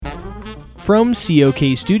From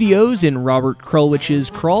COK Studios in Robert Krulwich's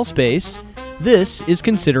Crawl Space, this is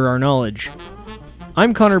Consider Our Knowledge.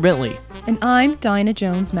 I'm Connor Bentley. And I'm Dinah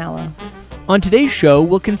Jones Mallow. On today's show,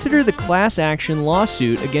 we'll consider the class action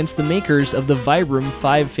lawsuit against the makers of the Vibram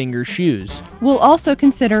 5-finger shoes. We'll also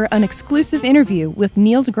consider an exclusive interview with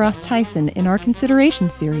Neil deGrasse Tyson in our Consideration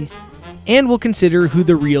series. And we'll consider who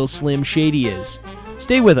the real Slim Shady is.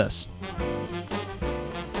 Stay with us.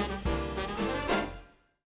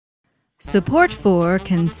 Support for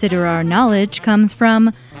Consider Our Knowledge comes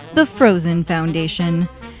from the Frozen Foundation,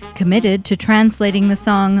 committed to translating the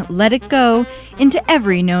song Let It Go into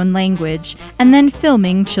every known language and then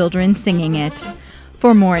filming children singing it.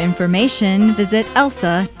 For more information, visit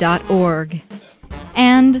elsa.org.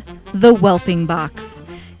 And The Whelping Box,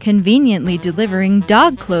 conveniently delivering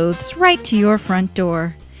dog clothes right to your front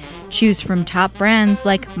door. Choose from top brands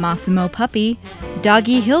like Massimo Puppy,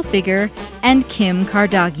 Doggy Hilfiger, and Kim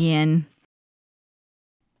Kardashian.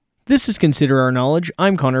 This is Consider Our Knowledge.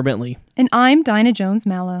 I'm Connor Bentley. And I'm Dinah Jones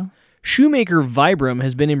Mallow. Shoemaker Vibram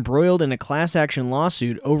has been embroiled in a class action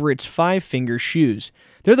lawsuit over its 5-finger shoes.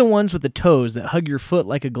 They're the ones with the toes that hug your foot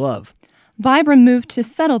like a glove. Vibram moved to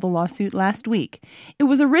settle the lawsuit last week. It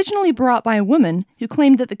was originally brought by a woman who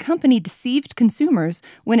claimed that the company deceived consumers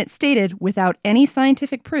when it stated, without any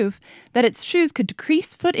scientific proof, that its shoes could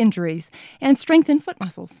decrease foot injuries and strengthen foot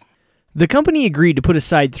muscles. The company agreed to put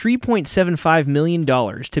aside $3.75 million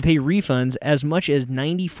to pay refunds as much as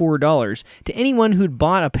 $94 to anyone who'd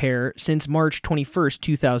bought a pair since March 21,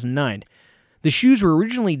 2009. The shoes were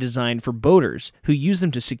originally designed for boaters who use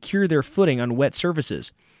them to secure their footing on wet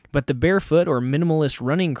surfaces. But the barefoot or minimalist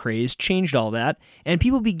running craze changed all that, and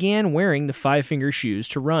people began wearing the 5-finger shoes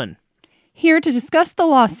to run. Here to discuss the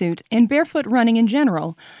lawsuit and barefoot running in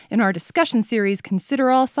general, in our discussion series Consider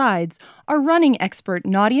All Sides, are running expert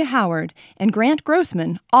Nadia Howard and Grant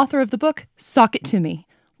Grossman, author of the book Sock It To Me.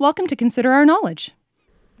 Welcome to Consider Our Knowledge.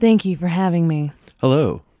 Thank you for having me.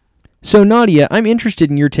 Hello. So Nadia, I'm interested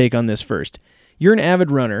in your take on this first. You're an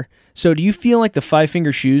avid runner, so do you feel like the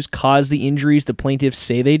 5-finger shoes cause the injuries the plaintiffs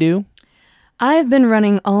say they do? I've been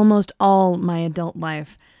running almost all my adult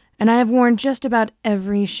life, and I have worn just about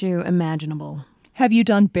every shoe imaginable. Have you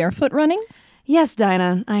done barefoot running? Yes,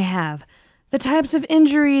 Dinah, I have. The types of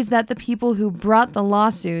injuries that the people who brought the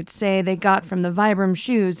lawsuit say they got from the Vibram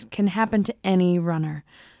shoes can happen to any runner.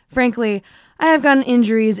 Frankly, I have gotten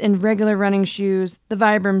injuries in regular running shoes, the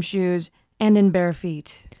Vibram shoes, and in bare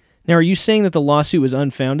feet. Now, are you saying that the lawsuit was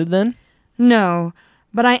unfounded then? No,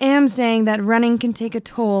 but I am saying that running can take a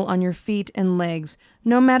toll on your feet and legs,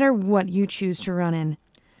 no matter what you choose to run in.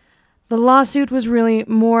 The lawsuit was really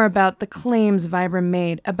more about the claims Vibram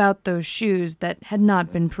made about those shoes that had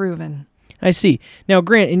not been proven. I see. Now,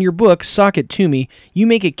 Grant, in your book, Sock It To Me, you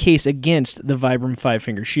make a case against the Vibram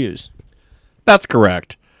 5-finger shoes. That's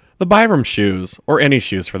correct. The Vibram shoes, or any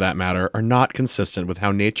shoes for that matter, are not consistent with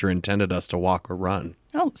how nature intended us to walk or run.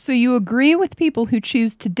 Oh, so you agree with people who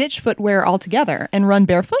choose to ditch footwear altogether and run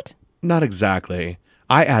barefoot? Not exactly.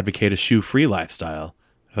 I advocate a shoe-free lifestyle,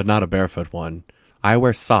 but not a barefoot one. I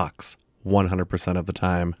wear socks 100% of the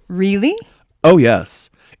time. Really? Oh,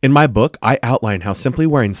 yes. In my book, I outline how simply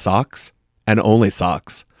wearing socks, and only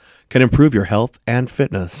socks, can improve your health and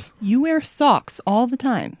fitness. You wear socks all the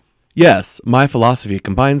time. Yes, my philosophy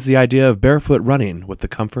combines the idea of barefoot running with the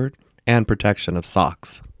comfort and protection of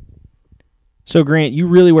socks. So, Grant, you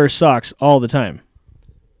really wear socks all the time?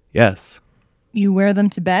 Yes. You wear them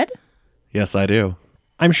to bed? Yes, I do.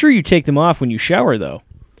 I'm sure you take them off when you shower, though.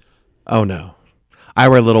 Oh, no. I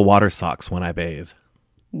wear little water socks when I bathe.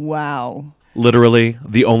 Wow. Literally,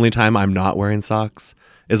 the only time I'm not wearing socks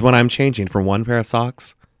is when I'm changing from one pair of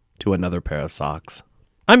socks to another pair of socks.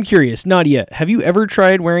 I'm curious, Nadia, have you ever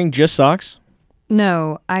tried wearing just socks?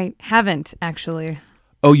 No, I haven't, actually.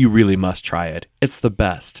 Oh, you really must try it. It's the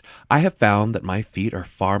best. I have found that my feet are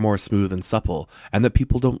far more smooth and supple, and that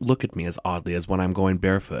people don't look at me as oddly as when I'm going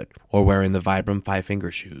barefoot or wearing the Vibram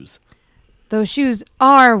 5-finger shoes. Those shoes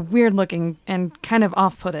are weird-looking and kind of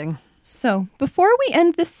off-putting. So, before we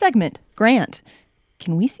end this segment, Grant,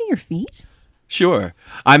 can we see your feet? Sure.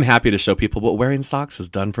 I'm happy to show people what wearing socks has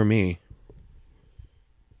done for me.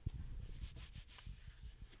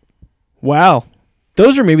 Wow.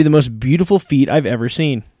 Those are maybe the most beautiful feet I've ever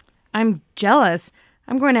seen. I'm jealous.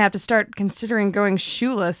 I'm going to have to start considering going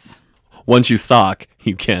shoeless. Once you sock,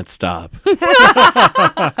 you can't stop.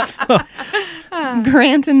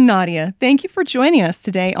 Grant and Nadia, thank you for joining us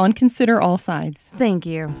today on Consider All Sides. Thank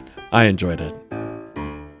you. I enjoyed it.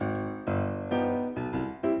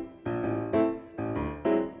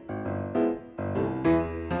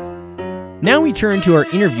 Now we turn to our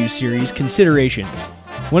interview series, Considerations.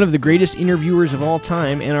 One of the greatest interviewers of all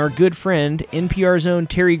time and our good friend, NPR's own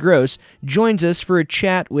Terry Gross, joins us for a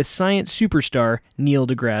chat with science superstar Neil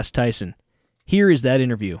deGrasse Tyson. Here is that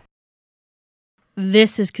interview.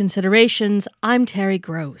 This is Considerations. I'm Terry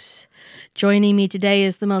Gross. Joining me today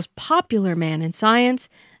is the most popular man in science,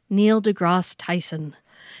 Neil deGrasse Tyson.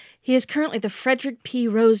 He is currently the Frederick P.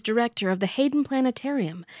 Rose Director of the Hayden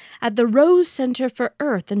Planetarium at the Rose Center for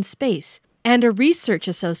Earth and Space, and a research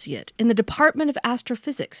associate in the Department of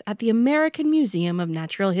Astrophysics at the American Museum of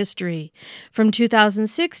Natural History. From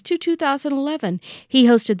 2006 to 2011, he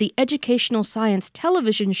hosted the educational science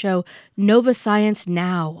television show Nova Science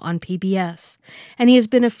Now on PBS, and he has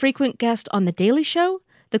been a frequent guest on The Daily Show,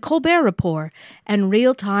 The Colbert Report, and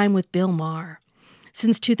Real Time with Bill Maher.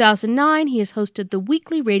 Since 2009, he has hosted the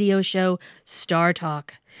weekly radio show Star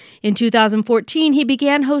Talk. In 2014, he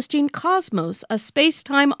began hosting Cosmos, a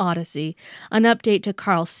Space-Time Odyssey, an update to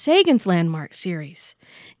Carl Sagan's landmark series.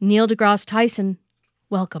 Neil deGrasse Tyson,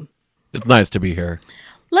 welcome. It's nice to be here.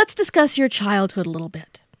 Let's discuss your childhood a little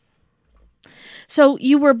bit. So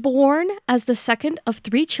you were born as the second of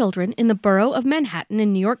 3 children in the borough of Manhattan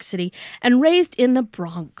in New York City and raised in the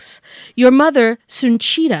Bronx. Your mother,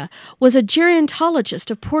 Sunchita, was a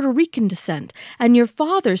gerontologist of Puerto Rican descent, and your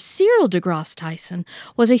father, Cyril deGrasse Tyson,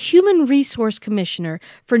 was a human resource commissioner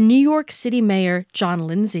for New York City Mayor John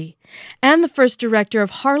Lindsay, and the first director of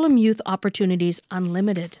Harlem Youth Opportunities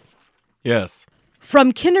Unlimited. Yes.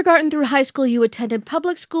 From kindergarten through high school, you attended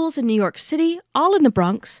public schools in New York City, all in the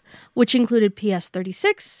Bronx, which included PS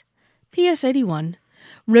 36, PS 81,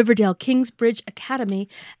 Riverdale Kingsbridge Academy,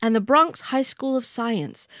 and the Bronx High School of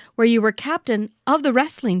Science, where you were captain of the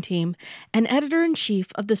wrestling team and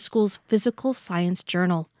editor-in-chief of the school's Physical Science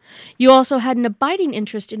Journal. You also had an abiding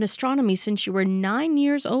interest in astronomy since you were 9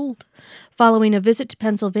 years old, following a visit to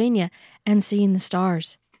Pennsylvania and seeing the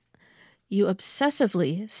stars. You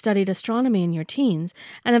obsessively studied astronomy in your teens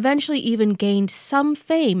and eventually even gained some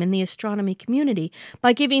fame in the astronomy community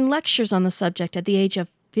by giving lectures on the subject at the age of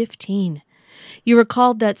 15. You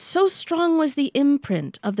recalled that so strong was the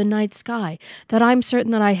imprint of the night sky that I'm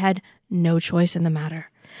certain that I had no choice in the matter,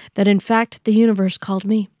 that in fact the universe called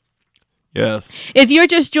me. Yes. If you're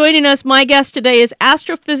just joining us, my guest today is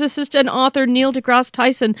astrophysicist and author Neil deGrasse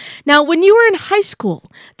Tyson. Now, when you were in high school,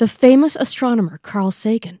 the famous astronomer Carl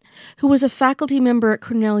Sagan, who was a faculty member at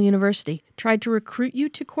Cornell University, tried to recruit you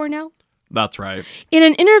to Cornell? That's right. In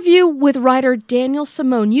an interview with writer Daniel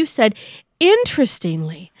Simone, you said,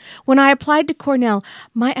 interestingly, when I applied to Cornell,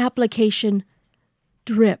 my application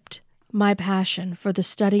dripped my passion for the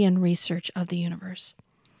study and research of the universe.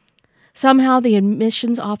 Somehow the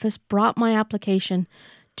admissions office brought my application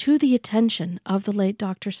to the attention of the late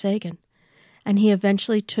Dr. Sagan, and he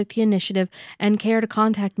eventually took the initiative and care to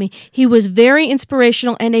contact me. He was very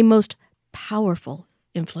inspirational and a most powerful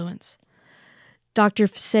influence. Dr.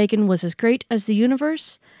 Sagan was as great as the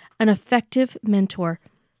universe, an effective mentor.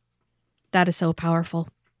 That is so powerful.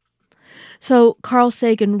 So Carl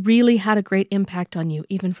Sagan really had a great impact on you,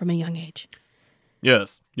 even from a young age.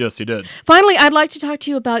 Yes, he did. Finally, I'd like to talk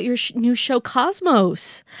to you about your new show,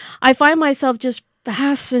 Cosmos. I find myself just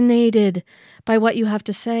fascinated by what you have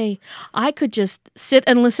to say. I could just sit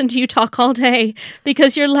and listen to you talk all day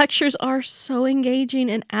because your lectures are so engaging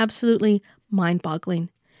and absolutely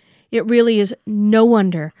mind-boggling. It really is no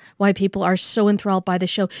wonder why people are so enthralled by the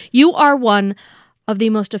show. You are one of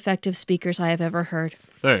the most effective speakers I have ever heard.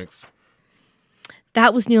 Thanks.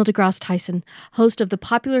 That was Neil deGrasse Tyson, host of the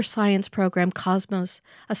popular science program Cosmos,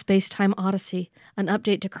 a Space-Time Odyssey, an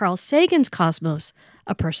update to Carl Sagan's Cosmos,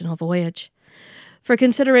 a personal voyage. For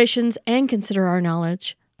Considerations and Consider Our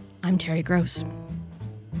Knowledge, I'm Terry Gross.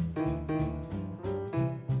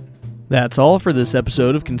 That's all for this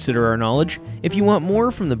episode of Consider Our Knowledge. If you want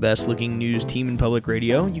more from the best-looking news team in public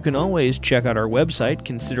radio, you can always check out our website,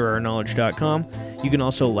 considerourknowledge.com. You can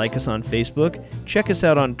also like us on Facebook, check us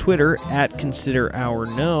out on Twitter at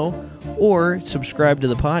ConsiderOurKnow, or subscribe to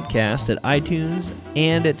the podcast at iTunes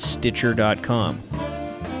and at Stitcher.com.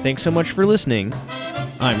 Thanks so much for listening.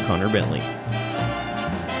 I'm Connor Bentley.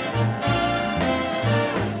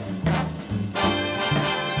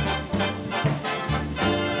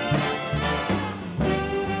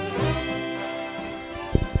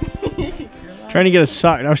 Trying to get a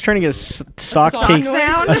sock. I was trying to get a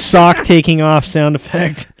sock taking off sound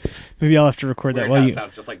effect. Maybe I'll have to record that while you.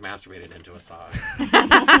 Sounds just like masturbated into a sock.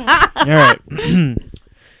 All right.